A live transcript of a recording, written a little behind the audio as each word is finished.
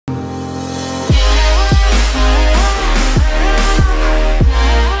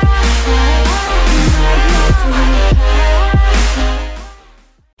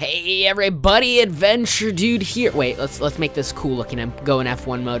Hey everybody, Adventure Dude here. Wait, let's make this cool looking and go in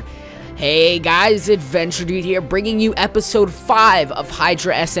F1 mode. Hey guys, Adventure Dude here, bringing you episode 5 of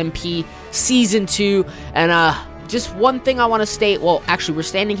Hydra Smp season 2. And just one thing I want to state. Well, actually, we're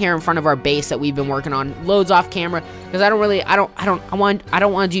standing here in front of our base that we've been working on, loads off camera, because I don't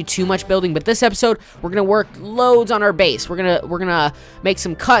want to do too much building. But this episode, we're gonna work loads on our base. We're gonna make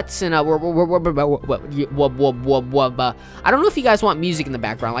some cuts, and I don't know if you guys want music in the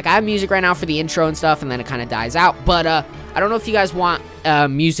background. Like, I have music right now for the intro and stuff, and then it kind of dies out. But I don't know if you guys want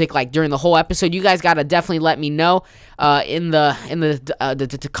music like during the whole episode. You guys gotta definitely let me know in the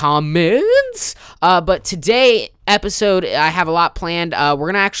comments. But today episode, I have a lot planned. We're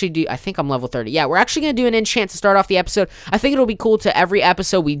gonna actually do, I think I'm level 30. Yeah, we're actually gonna do an enchant to start off the episode. I think it'll be cool to every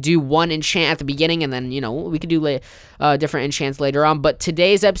episode we do one enchant at the beginning, and then, you know, we could do different enchants later on. But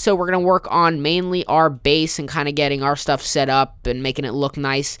today's episode, we're gonna work on mainly our base and kind of getting our stuff set up and making it look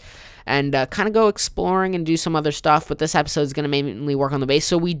nice, and kind of go exploring and do some other stuff. But this episode is going to mainly work on the base.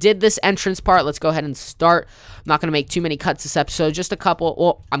 So we did this entrance part. Let's go ahead and start. I'm not going to make too many cuts this episode, just a couple.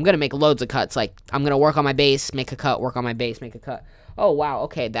 Well, I'm going to make loads of cuts. Like, I'm going to work on my base, make a cut, work on my base, make a cut. Oh, wow.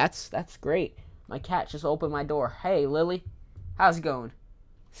 Okay, that's great. My cat just opened my door. Hey, Lily. How's it going?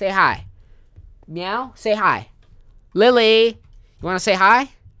 Say hi. Meow? Say hi. Lily, you want to say hi?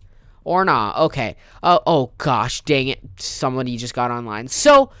 Or not? Okay. Oh, gosh, dang it. Somebody just got online.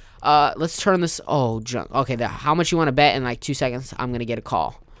 So, let's turn this. Oh, junk. Okay, how much you want to bet in like 2 seconds? I'm gonna get a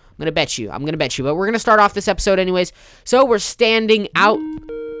call. I'm gonna bet you. But we're gonna start off this episode anyways. So we're standing out.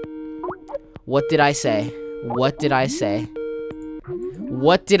 What did I say? What did I say?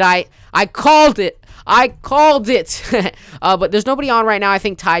 What did I called it. I called it. But there's nobody on right now. I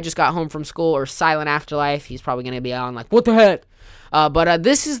think Ty just got home from school, or Silent Afterlife. He's probably gonna be on like, what the heck? But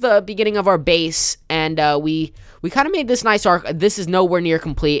this is the beginning of our base, and we kind of made this nice arc. This is nowhere near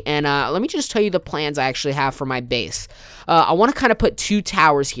complete, and let me just tell you the plans I actually have for my base. I want to kind of put 2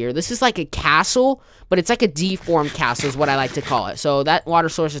 towers here. This is like a castle, but it's like a deformed castle is what I like to call it. So that water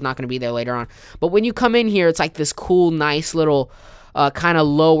source is not going to be there later on. But when you come in here, it's like this cool, nice little kind of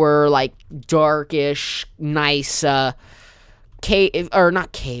lower, like darkish, nice cave, or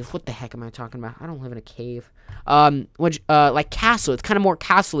not cave. What the heck am I talking about? I don't live in a cave. Like castle. It's kind of more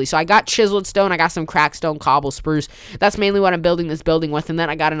castle-y. So I got chiseled stone, I got some cracked stone, cobble, spruce. That's mainly what I'm building this building with. And then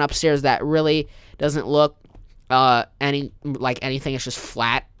I got an upstairs that really doesn't look anything. It's just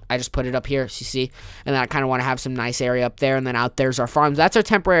flat. I just put it up here, so you see. And then I kind of want to have some nice area up there. And then out there's our farms. That's our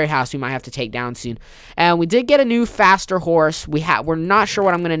temporary house we might have to take down soon. And we did get a new faster horse. We're not sure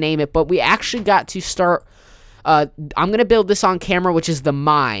what I'm gonna name it, but we actually got to start. I'm gonna build this on camera, which is the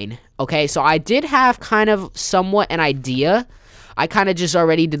mine. Okay, so I did have kind of somewhat an idea. I kind of just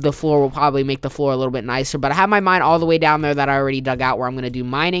already did the floor. We'll probably make the floor a little bit nicer, but I have my mine all the way down there that I already dug out where I'm gonna do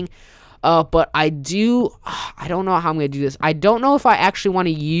mining. But I don't know how I'm gonna do this. I don't know if I actually want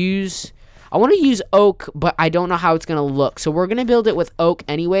to use. I want to use oak, but I don't know how it's gonna look. So we're gonna build it with oak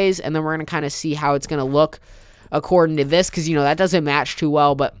anyways, and then we're gonna kind of see how it's gonna look according to this, because you know that doesn't match too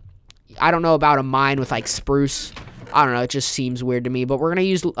well. But I don't know about a mine with like spruce. I don't know, it just seems weird to me. But we're going to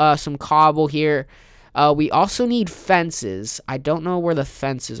use some cobble here. We also need fences. I don't know where the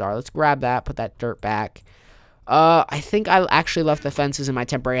fences are. Let's grab that, put that dirt back. I think I actually left the fences in my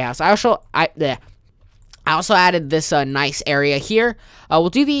temporary house. I also added this nice area here. We'll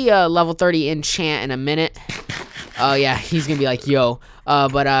do the level 30 enchant in a minute. Oh, yeah, he's going to be like, yo.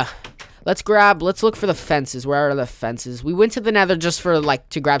 Let's look for the fences. Where are the fences? We went to the nether just for, like,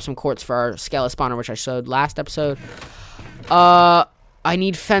 to grab some quartz for our skeleton spawner, which I showed last episode. I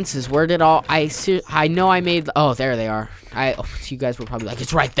need fences. Where did I know I made, oh, there they are. You guys were probably like,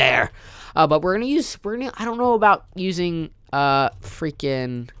 it's right there. But I don't know about using,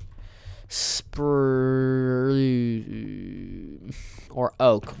 freaking spruce or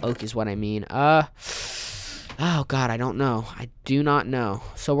oak. Oak is what I mean. Oh God, I don't know. I do not know.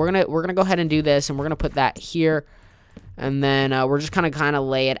 So we're gonna go ahead and do this, and we're gonna put that here, and then we're just kind of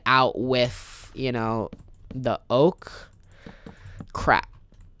lay it out with, you know, the oak. Crap,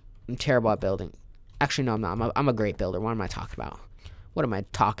 I'm terrible at building. Actually, no, I'm not. I'm a great builder. What am I talking about? What am I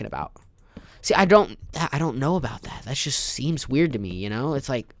talking about? See, I don't know about that. That just seems weird to me. You know, it's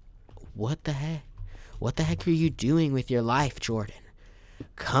like, what the heck? What the heck are you doing with your life, Jordan?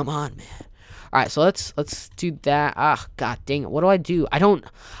 Come on, man. All right, so let's do that. Ah, God dang it. What do? I don't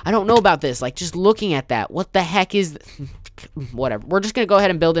know about this. Like, just looking at that. What the heck is like, whatever. We're just gonna go ahead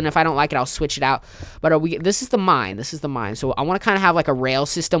and build it, and if I don't like it, I'll switch it out. But this is the mine. This is the mine. So I want to kind of have like a rail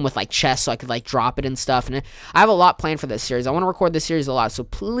system with like chests, so I could like drop it and stuff. And I have a lot planned for this series. I want to record this series a lot, so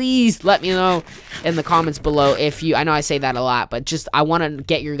please let me know in the comments below if you. I know I say that a lot, but just I want to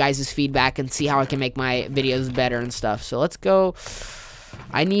get your guys' feedback and see how I can make my videos better and stuff. So let's go.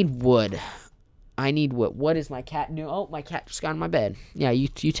 I need wood. I need wood. What is my cat doing? Oh, my cat just got in my bed. Yeah, you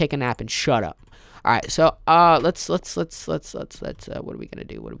take a nap and shut up. All right, so let's what are we gonna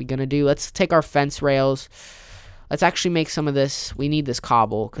do? What are we gonna do? Let's take our fence rails. Let's actually make some of this. We need this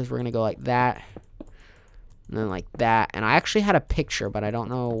cobble because we're gonna go like that, and then like that. And I actually had a picture, but I don't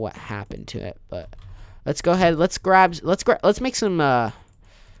know what happened to it. But let's go ahead. Let's make some of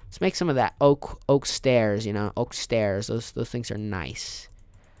that oak stairs. You know, oak stairs. Those things are nice.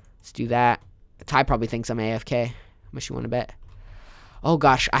 Let's do that. Ty probably thinks I'm AFK. How much you want to bet? Oh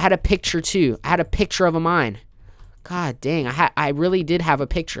gosh, I had a picture too. I had a picture of a mine. God dang, I really did have a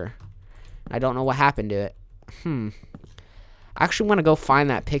picture. I don't know what happened to it. I actually want to go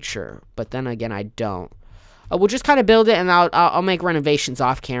find that picture, but then again, I don't. We'll just kind of build it, and I'll make renovations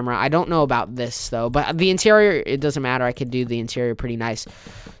off camera. I don't know about this though, but the interior, it doesn't matter. I could do the interior pretty nice.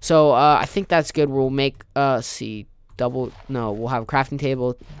 So I think that's good. We'll make see double. No, we'll have a crafting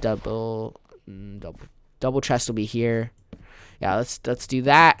table. Double chest will be here. Yeah, let's do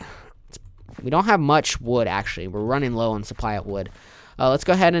that. We don't have much wood, actually. We're running low on supply of wood. Let's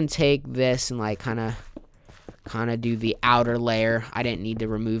go ahead and take this and like kind of do the outer layer. I didn't need to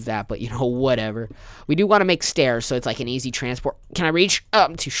remove that, but you know, whatever. We do want to make stairs, so it's like an easy transport. Can I reach? Oh,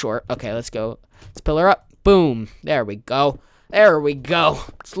 I'm too short. Okay, let's go. Let's pillar up. Boom. There we go. There we go.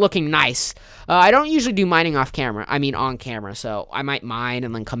 It's looking nice. I don't usually do mining off camera. I mean on camera, so I might mine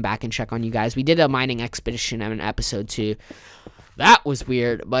and then come back and check on you guys. We did a mining expedition in episode 2. That was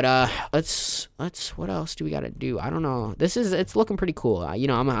weird, but let's what else do we gotta do? I don't know. It's looking pretty cool. You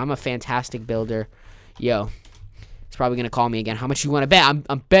know, I'm a fantastic builder. Yo, he's probably gonna call me again. How much you want to bet?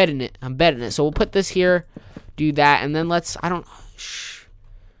 I'm betting it. I'm betting it. So we'll put this here, do that, and then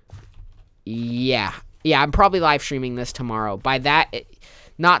yeah, I'm probably live streaming this tomorrow. By that,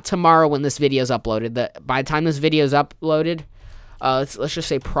 not tomorrow when this video's uploaded. By the time this video's uploaded, let's just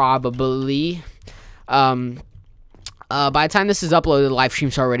say probably. By the time this is uploaded, the live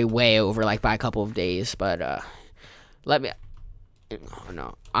stream's already way over, like by a couple of days. But let me. Oh,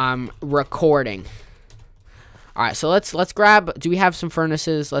 no, I'm recording. All right, so let's grab. Do we have some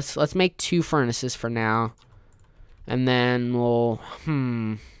furnaces? Let's make 2 furnaces for now, and then we'll.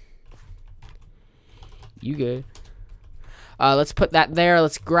 You good? Let's put that there.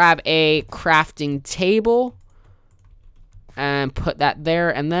 Let's grab a crafting table and put that there,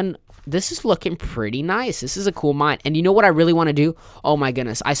 and then. This is looking pretty nice. This is a cool mine. And you know what I really want to do? Oh my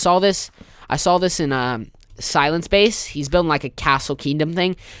goodness. I saw this in Silence Base. He's building like a castle kingdom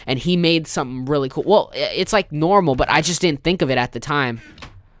thing, and he made something really cool. Well, it's like normal, but I just didn't think of it at the time.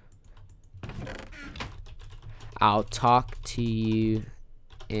 I'll talk to you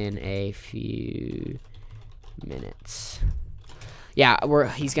in a few minutes. Yeah,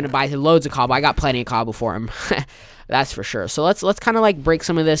 he's gonna buy loads of cobble. I got plenty of cobble for him. That's for sure. So let's kind of like break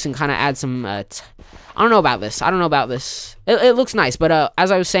some of this and kind of add some. I don't know about this. It looks nice, but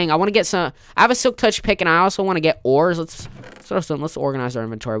as I was saying, I want to get some. I have a silk touch pick, and I also want to get ores. Let's organize our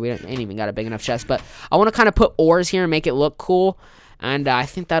inventory. We ain't even got a big enough chest, but I want to kind of put ores here and make it look cool. And I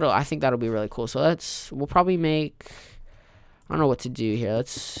think that'll be really cool. So we'll probably make. I don't know what to do here.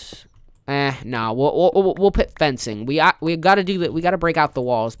 No, we'll put fencing. We got to do that. We got to break out the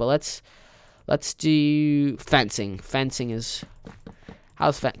walls, but let's do fencing. Fencing is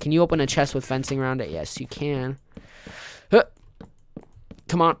can you open a chest with fencing around it? Yes, you can.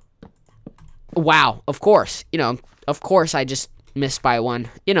 Come on. Wow, of course. You know, of course I just missed by 1.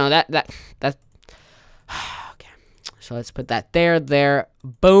 You know, that okay. So let's put that there.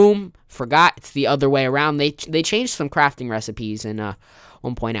 Boom. Forgot it's the other way around. They changed some crafting recipes in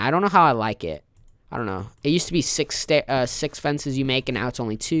 1.8. I don't know how I like it. I don't know. It used to be 6 fences you make, and now it's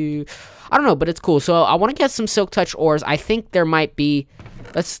only 2. I don't know, but it's cool. So I want to get some silk touch ores. I think there might be.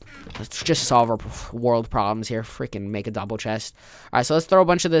 Let's just solve our world problems here. Freaking make a double chest. All right, so let's throw a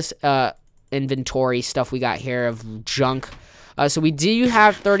bunch of this inventory stuff we got here of junk. So we do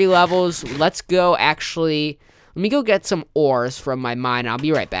have 30 levels. Let's go actually. Let me go get some ores from my mine. I'll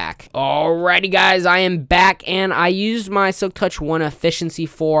be right back. Alrighty, guys. I am back, and I used my Silk Touch 1 Efficiency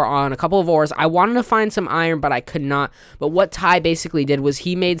 4 on a couple of ores. I wanted to find some iron, but I could not. But what Ty basically did was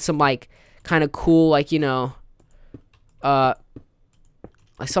he made some, like, kind of cool, like, you know, like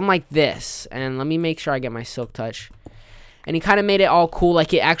something like this. And let me make sure I get my Silk Touch. And he kind of made it all cool,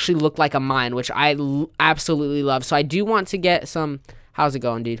 like it actually looked like a mine, which I absolutely love. So I do want to get some... How's it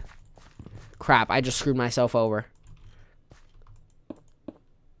going, dude? Crap, I just screwed myself over.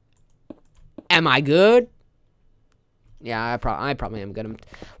 Am I good? Yeah, I probably am good.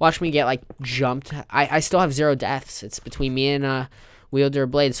 Watch me get, like, jumped. I still have 0 deaths. It's between me and Wielder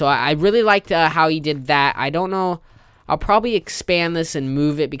Blade. So I really liked how he did that. I don't know... I'll probably expand this and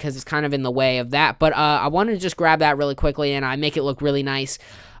move it because it's kind of in the way of that. But I wanted to just grab that really quickly and I make it look really nice.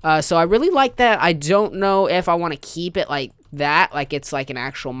 So I really like that. I don't know if I want to keep it like that, like it's like an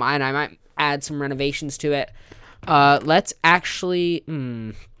actual mine. I might add some renovations to it. Let's actually...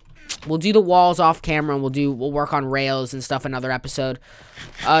 We'll do the walls off camera and we'll work on rails and stuff another episode.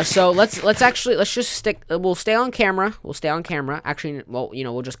 So let's just stick... We'll stay on camera. Actually, well, you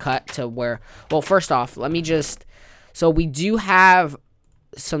know, we'll just cut to where... Well, first off, let me just... So we do have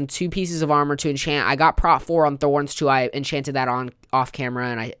some 2 pieces of armor to enchant. I got prot 4 on Thorns too. I enchanted that on off camera,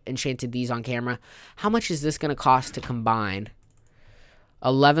 and I enchanted these on camera. How much is this going to cost to combine?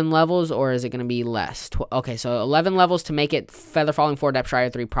 11 levels, or is it going to be less? Okay, so 11 levels to make it Feather Falling 4, Depth Strider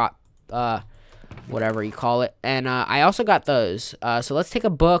 3, prot, whatever you call it. And I also got those. So let's take a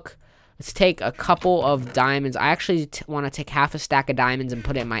book. Let's take a couple of diamonds. I actually want to take half a stack of diamonds and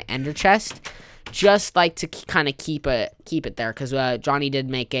put it in my ender chest. Just like to kind of keep it there, because Johnny did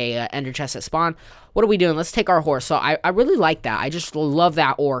make a ender chest at spawn. What are we doing? Let's take our horse. So I really like that. I just love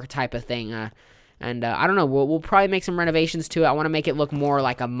that ore type of thing. And I don't know. We'll probably make some renovations to it. I want to make it look more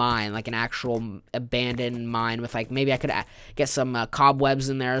like a mine, like an actual abandoned mine with, like, maybe I could get some cobwebs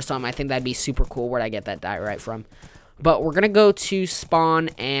in there or something. I think that'd be super cool. Where'd I get that diorite from? But we're gonna go to spawn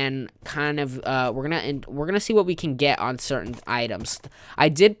and kind of we're gonna see what we can get on certain items. I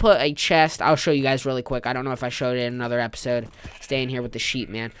did put a chest. I'll show you guys really quick. I don't know if I showed it in another episode. Staying here with the sheep,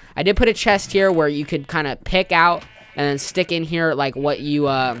 man. I did put a chest here where you could kind of pick out and then stick in here like what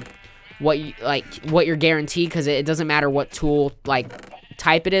you're guaranteed, because it doesn't matter what tool like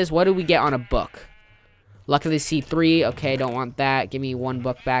type it is. What do we get on a book? Luckily C3. Okay, don't want that. Give me 1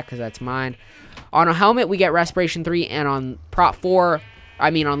 book back because that's mine. On a helmet, we get Respiration 3, and on prot 4,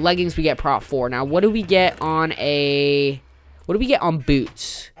 on leggings, we get prot 4. Now, what do we get on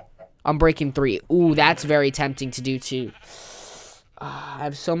boots? On breaking 3. Ooh, that's very tempting to do, too. I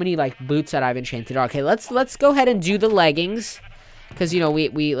have so many, like, boots that I've enchanted. Okay, let's go ahead and do the leggings. Because, you know,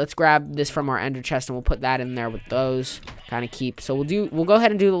 let's grab this from our ender chest, and we'll put that in there with those. Kind of keep. So, we'll go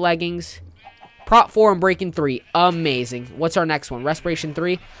ahead and do the leggings. Prot 4 on breaking 3. Amazing. What's our next one? Respiration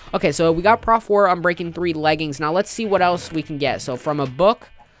 3. Okay, so we got prot 4 on breaking 3 leggings. Now let's see what else we can get. So from a book,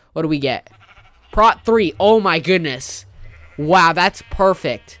 what do we get? Prot 3. Oh my goodness. Wow, that's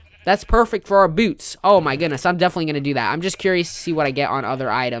perfect. That's perfect for our boots. Oh my goodness. I'm definitely going to do that. I'm just curious to see what I get on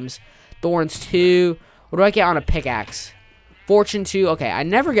other items. Thorns 2. What do I get on a pickaxe? Fortune 2. Okay, I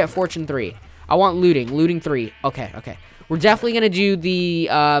never get Fortune 3. I want looting. Looting 3. Okay. We're definitely going to do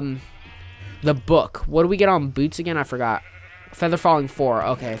the book. What do we get on boots again? I forgot. Feather Falling 4.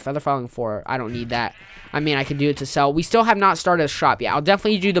 Okay, Feather Falling 4. I don't need that. I could do it to sell. We still have not started a shop yet. I'll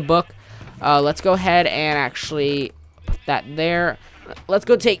definitely do the book. Let's go ahead and actually put that there. Let's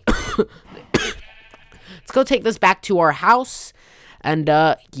go take... Let's go take this back to our house. And,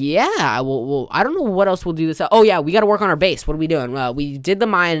 yeah, we'll I don't know what else we'll do this. Oh, yeah, we got to work on our base. What are we doing? We did the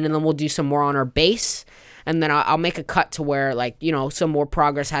mine, and then we'll do some more on our base. And then I'll make a cut to where, like, you know, some more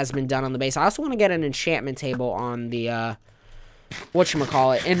progress has been done on the base. I also want to get an enchantment table on the,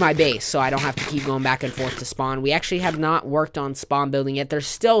 whatchamacallit, in my base, so I don't have to keep going back and forth to spawn. We actually have not worked on spawn building yet. There's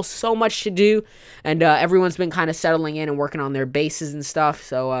still so much to do, and everyone's been kind of settling in and working on their bases and stuff.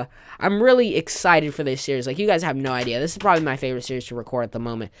 So I'm really excited for this series. Like, you guys have no idea. This is probably my favorite series to record at the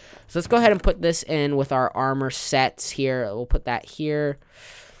moment. So let's go ahead and put this in with our armor sets here. We'll put that here.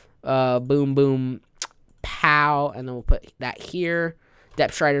 Boom, boom. Pow, and then we'll put that here.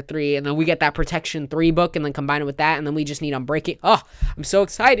 Depth Strider 3, and then we get that Protection 3 book, and then combine it with that, and then we just need Unbreaking. Oh, I'm so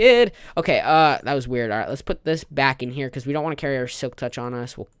excited. Okay, that was weird. All right, let's put this back in here, because we don't want to carry our Silk Touch on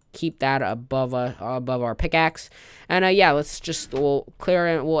us. We'll keep that above our pickaxe. And, yeah, we'll clear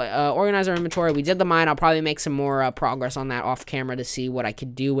it. We'll organize our inventory. We did the mine. I'll probably make some more progress on that off camera to see what I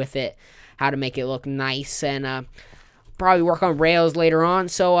could do with it, how to make it look nice, and, probably work on rails later on.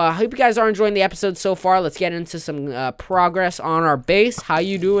 So I hope you guys are enjoying the episode so far. Let's get into some progress on our base. How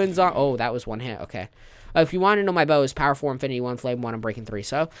you doing, Oh, that was one hit. Okay. If you want to know, my bow is Power 4, Infinity 1, Flame 1, and Breaking 3.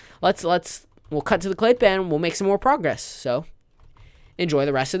 So we'll cut to the clip and we'll make some more progress. So enjoy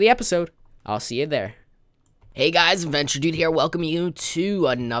the rest of the episode. I'll see you there. Hey guys, Adventure Dude here, welcome you to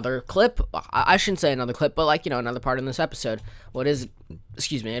another clip. I shouldn't say another clip, but like, another part in this episode. Well,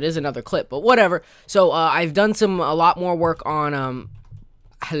 excuse me, it is another clip, but whatever. So, I've done a lot more work on,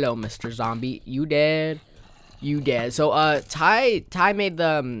 hello, Mr. Zombie, you dead? You dead. So, Ty made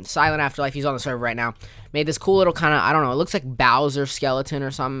the, Silent Afterlife, he's on the server right now, made this cool little kind of, I don't know, it looks like Bowser skeleton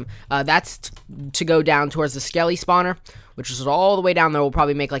or something. That's to go down towards the Skelly spawner, which is all the way down there. We'll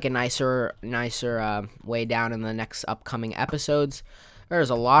probably make like a nicer way down in the next upcoming episodes. There's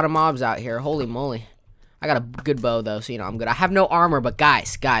a lot of mobs out here. Holy moly. I got a good bow though, so I'm good. I have no armor, but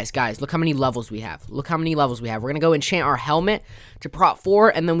guys, look how many levels we have. Look how many levels we have. We're gonna go enchant our helmet to prop 4,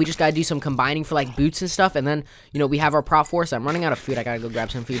 and then we just gotta do some combining for like boots and stuff, and then we have our prop 4. So I'm running out of food. I gotta go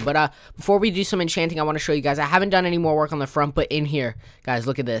grab some food. But before we do some enchanting, I want to show you guys. I haven't done any more work on the front, but in here, guys,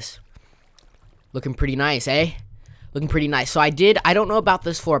 look at this. Looking pretty nice, eh? Looking pretty nice. So I don't know about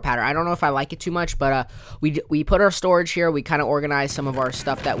this floor pattern. I don't know if I like it too much, but we put our storage here. We kind of organized some of our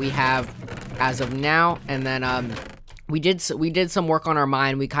stuff that we have as of now, and then we did some work on our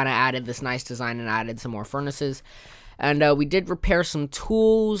mine. We kind of added this nice design and added some more furnaces. And we did repair some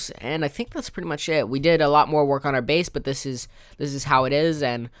tools, and I think that's pretty much it. We did a lot more work on our base, but this is how it is,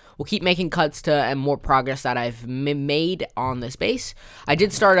 and we'll keep making cuts to and more progress that I've made on this base. I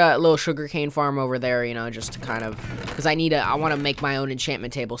did start a little sugarcane farm over there, just to kind of, because I want to make my own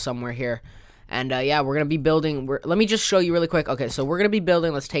enchantment table somewhere here. And yeah, we're gonna be building. Let me just show you really quick. Okay, so we're gonna be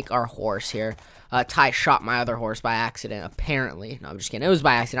building. Let's take our horse here. Ty shot my other horse by accident, apparently. No, I'm just kidding. It was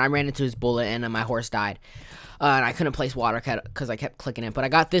by accident. I ran into his bullet, and my horse died. And I couldn't place water because I kept clicking it. But I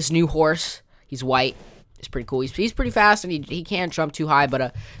got this new horse. He's white. He's pretty cool. He's pretty fast, and he can't jump too high.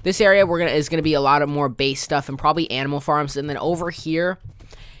 But this area is gonna be a lot of more base stuff and probably animal farms. And then over here,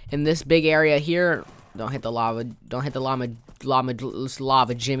 in this big area here, don't hit the lava. Don't hit the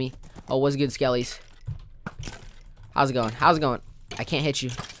lava, Jimmy. Oh, what's good, Skellies? How's it going? How's it going? I can't hit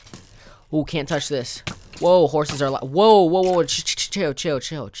you. Ooh, can't touch this. Whoa, horses are whoa, chill.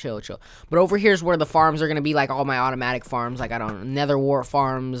 But over here's where the farms are gonna be, like all my automatic farms, like I don't know, nether wart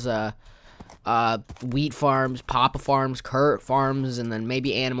farms, wheat farms, papa farms, Kurt farms, and then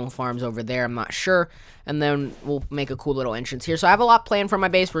maybe animal farms over there, I'm not sure. And then we'll make a cool little entrance here. So I have a lot planned for my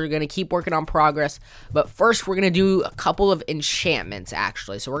base. We're gonna keep working on progress, but first we're gonna do a couple of enchantments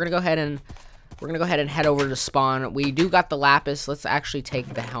actually. So we're gonna go ahead and head over to spawn. We do got the lapis. Let's actually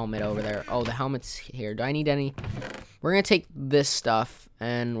take the helmet over there. Oh, the helmet's here. Do I need any? We're gonna take this stuff,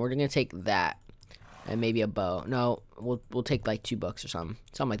 and we're gonna take that, and maybe a bow. No, we'll take like 2 books or something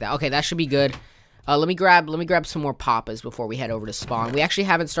like that. Okay, that should be good. Let me grab some more papas before we head over to spawn. We actually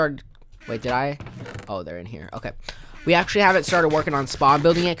haven't started. Wait, did I? Oh, they're in here. Okay. We actually haven't started working on spawn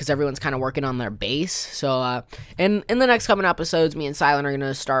building yet because everyone's kind of working on their base. So, in the next coming episodes, me and Silent are going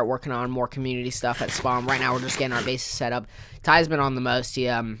to start working on more community stuff at spawn. Right now, we're just getting our base set up. Ty's been on the most.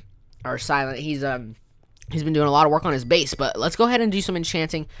 Or Silent, he's been doing a lot of work on his base. But let's go ahead and do some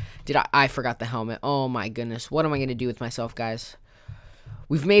enchanting. I forgot the helmet. Oh my goodness. What am I going to do with myself, guys?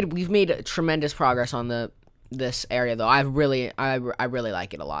 We've made tremendous progress on this area, though. I really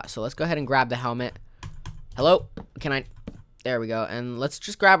like it a lot. So let's go ahead and grab the helmet. Hello? Can I? There we go. And let's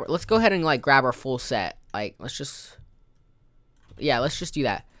go ahead and like grab our full set. Like, let's just do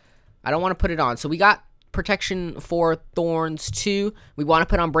that. I don't want to put it on. So we got protection for thorns 2. We want to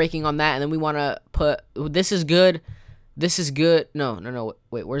put on breaking on that, and then we want to put, this is good. No.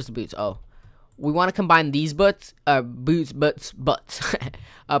 Wait, where's the boots? Oh. We want to combine these butts.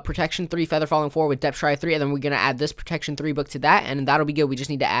 Protection 3, feather falling 4 with depth try 3, and then we're gonna add this protection 3 book to that, and that'll be good. We just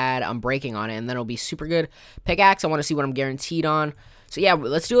need to add breaking on it, and then it'll be super good. Pickaxe, I want to see what I'm guaranteed on. So yeah,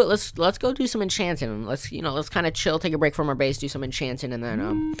 let's do it. Let's go do some enchanting. Let's kind of chill, take a break from our base, do some enchanting, and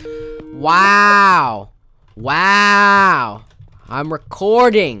then wow, I'm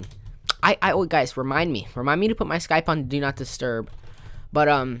recording. Oh guys, remind me to put my Skype on do not disturb. But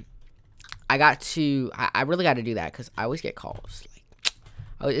I really got to do that because I always get calls.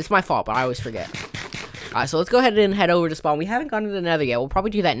 It's my fault, but I always forget. So let's go ahead and head over to spawn. We haven't gone to the nether yet. We'll probably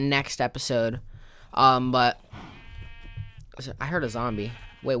do that next episode. But I heard a zombie.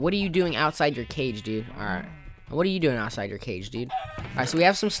 Wait, what are you doing outside your cage, dude? Alright. What are you doing outside your cage, dude? Alright, so we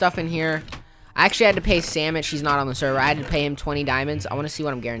have some stuff in here. I actually had to pay Sandwich. He's not on the server. I had to pay him 20 diamonds. I want to see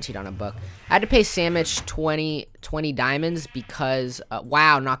what I'm guaranteed on a book. I had to pay Sandwich 20 diamonds because,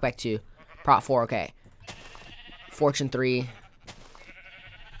 wow, knockback 2. Prop 4, okay. Fortune 3.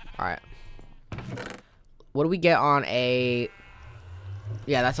 Alright. What do we get on a...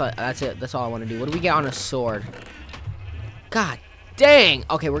 Yeah, that's it. That's all I want to do. What do we get on a sword? God dang!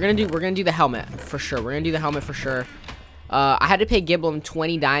 Okay, we're gonna do the helmet for sure. We're gonna do the helmet for sure. I had to pay Giblin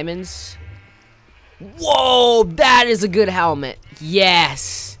 20 diamonds. Whoa, that is a good helmet.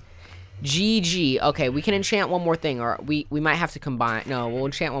 Yes. GG. Okay, we can enchant one more thing, or we might have to combine. No, we'll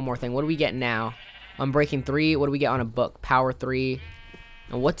enchant one more thing. What do we get now? Unbreaking 3. What do we get on a book? Power 3.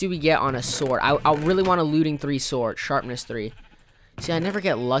 And what do we get on a sword? I really want a looting 3 sword. Sharpness 3. See, I never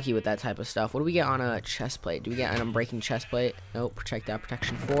get lucky with that type of stuff. What do we get on a chest plate? Do we get an unbreaking chest plate? Nope. Projectile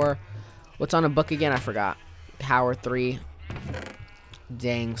protection 4. What's on a book again? I forgot. Power 3.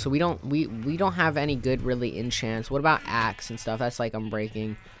 Dang. So we don't have any good really enchants. What about axe and stuff? That's like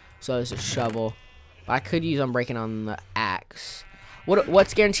unbreaking. So there's a shovel. But I could use unbreaking on the axe.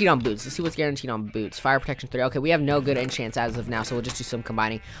 What's guaranteed on boots? Let's see what's guaranteed on boots. Fire protection 3. Okay, we have no good enchants as of now, so we'll just do some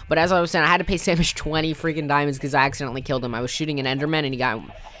combining. But as I was saying, I had to pay Samish 20 freaking diamonds because I accidentally killed him. I was shooting an Enderman,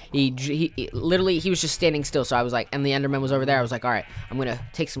 and he literally, he was just standing still. So I was like, and the Enderman was over there. I was like, all right, I'm going to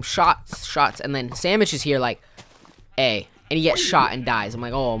take some shots. And then Samish is here like, hey. And he gets shot and dies. I'm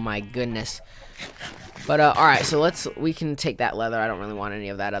like, oh my goodness. But, alright, so we can take that leather. I don't really want any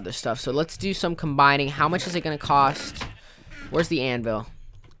of that other stuff. So let's do some combining. How much is it going to cost? Where's the anvil?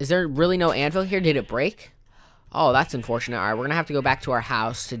 Is there really no anvil here? Did it break? Oh, that's unfortunate. Alright, we're going to have to go back to our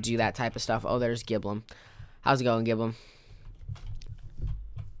house to do that type of stuff. Oh, there's Giblum. How's it going, Giblum?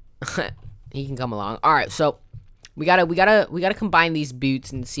 He can come along. Alright, so we gotta combine these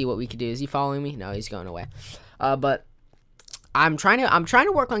boots and see what we can do. Is he following me? No, he's going away. But I'm trying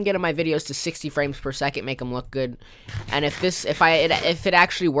to work on getting my videos to 60 frames per second, make them look good. And if it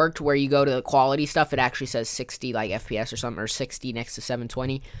actually worked where you go to the quality stuff, it actually says 60 like FPS or something, or 60 next to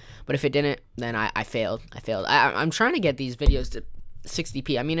 720. But if it didn't, then I failed. I'm trying to get these videos to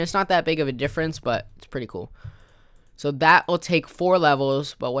 60p. I mean, it's not that big of a difference, but it's pretty cool. So that will take 4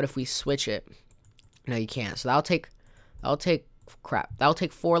 levels, but what if we switch it? No, you can't. So that'll take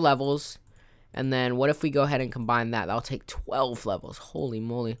 4 levels. And then what if we go ahead and combine that? That'll take 12 levels. Holy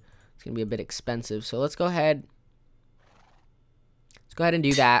moly. It's going to be a bit expensive. So let's go ahead. Let's go ahead and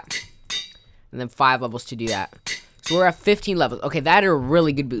do that. And then 5 levels to do that. So we're at 15 levels. Okay, that are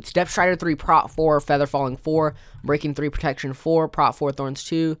really good boots. Depth Strider 3, Prot 4, Feather Falling 4, Breaking 3, Protection 4, Prot 4, Thorns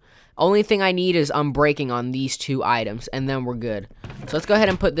 2. Only thing I need is Unbreaking on these 2 items, and then we're good. So let's go ahead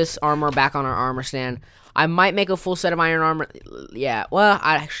and put this armor back on our armor stand. I might make a full set of iron armor. Yeah, well,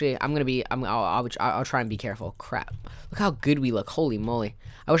 I'll try and be careful. Crap. Look how good we look. Holy moly.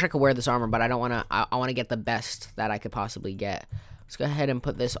 I wish I could wear this armor, but I don't want to. I want to get the best that I could possibly get. Let's go ahead and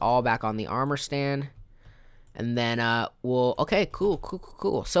put this all back on the armor stand. And then okay,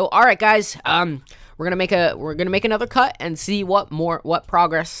 cool. So all right, guys, we're gonna make another cut and see what other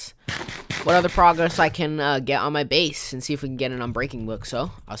progress I can get on my base, and see if we can get an unbreaking book.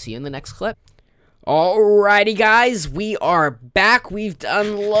 So I'll see you in the next clip. Alrighty, guys, we are back. We've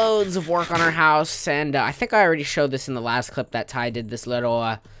done loads of work on our house, and I think I already showed this in the last clip that Ty did this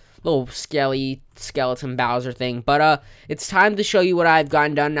little skeleton Bowser thing, but it's time to show you what I've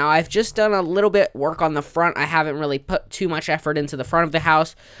gotten done. Now, I've just done a little bit work on the front. I haven't really put too much effort into the front of the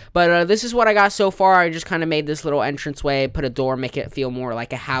house, but this is what I got so far. I just kind of made this little entranceway, put a door, make it feel more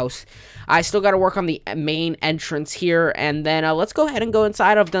like a house. I still got to work on the main entrance here, and then let's go ahead and go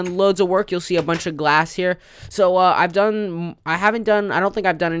inside. I've done loads of work. You'll see a bunch of glass here. So I don't think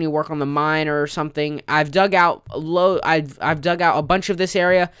I've done any work on the mine or something. I've dug out a bunch of this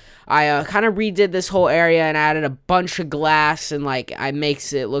area. I kind of redid this whole area and added a bunch of glass, and like I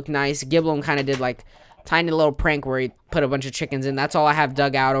makes it look nice. Giblum kind of did like tiny little prank where he put a bunch of chickens in. That's all I have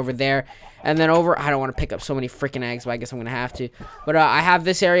dug out over there. And then I don't want to pick up so many freaking eggs, but I guess I'm going to have to. But I have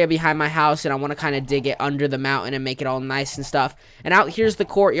this area behind my house, and I want to kind of dig it under the mountain and make it all nice and stuff. And out here's the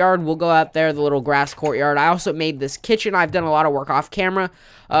courtyard. We'll go out there, the little grass courtyard. I also made this kitchen. I've done a lot of work off camera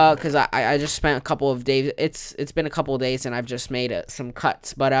because I just spent a couple of days. It's been a couple of days, and I've just made some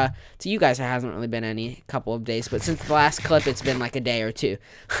cuts. But to you guys, it hasn't really been any couple of days. But since the last clip, it's been like a day or two.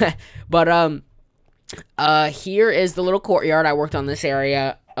 But here is the little courtyard. I worked on this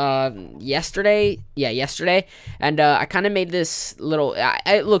area yesterday, and I kind of made this little,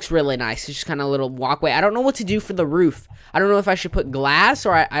 it looks really nice. It's just kind of a little walkway. I don't know what to do for the roof. I don't know if I should put glass,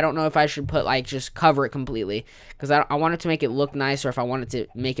 or I don't know if I should put like just cover it completely, because I wanted to make it look nice, or if I wanted to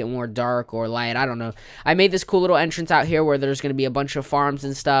make it more dark or light. I don't know. I made this cool little entrance out here where there's going to be a bunch of farms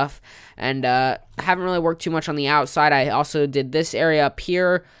and stuff, and I haven't really worked too much on the outside. I also did this area up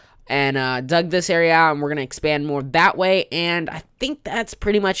here and dug this area out, and we're going to expand more that way, and I think that's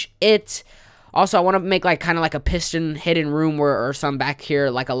pretty much it. Also, I want to make like kind of like a piston hidden room or some back here,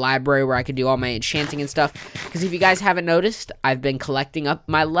 like a library where I could do all my enchanting and stuff, because if you guys haven't noticed, I've been collecting up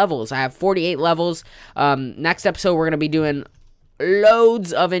my levels. I have 48 levels. Next episode, we're going to be doing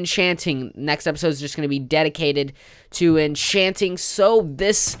loads of enchanting. Next episode is just going to be dedicated to enchanting. So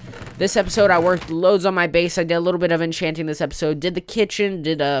this episode, I worked loads on my base. I did a little bit of enchanting this episode. Did the kitchen,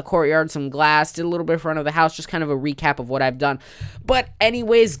 did a courtyard, some glass, did a little bit in front of the house. Just kind of a recap of what I've done. But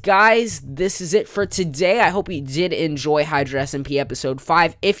anyways, guys, this is it for today. I hope you did enjoy Hydra Smp episode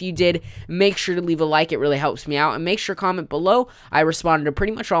 5. If you did, make sure to leave a like. It really helps me out. And make sure to comment below. I responded to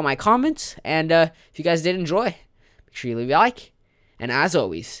pretty much all my comments. And if you guys did enjoy, make sure you leave a like. And as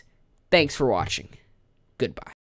always, thanks for watching. Goodbye.